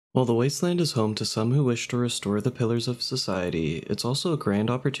While the wasteland is home to some who wish to restore the pillars of society, it's also a grand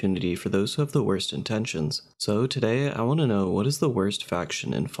opportunity for those who have the worst intentions. So today, I want to know, what is the worst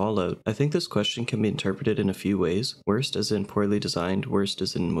faction in Fallout? I think this question can be interpreted in a few ways. Worst as in poorly designed, worst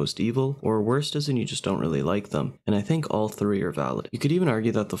as in most evil, or worst as in you just don't really like them. And I think all three are valid. You could even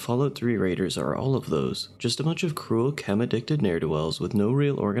argue that the Fallout 3 Raiders are all of those. Just a bunch of cruel, chem-addicted ne'er-do-wells with no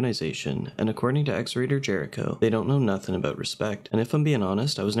real organization, and according to ex-Raider Jericho, they don't know nothing about respect. And if I'm being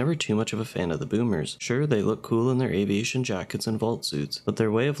honest, I was never too much of a fan of the boomers. Sure, they look cool in their aviation jackets and vault suits, but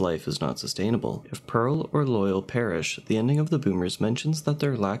their way of life is not sustainable. If Pearl or Loyal perish, the ending of the boomers mentions that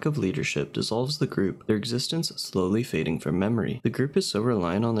their lack of leadership dissolves the group, their existence slowly fading from memory. The group is so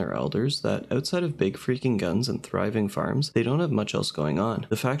reliant on their elders that, outside of big freaking guns and thriving farms, they don't have much else going on.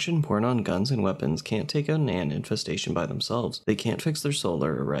 The faction born on guns and weapons can't take out an ant infestation by themselves, they can't fix their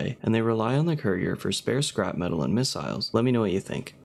solar array, and they rely on the courier for spare scrap metal and missiles. Let me know what you think.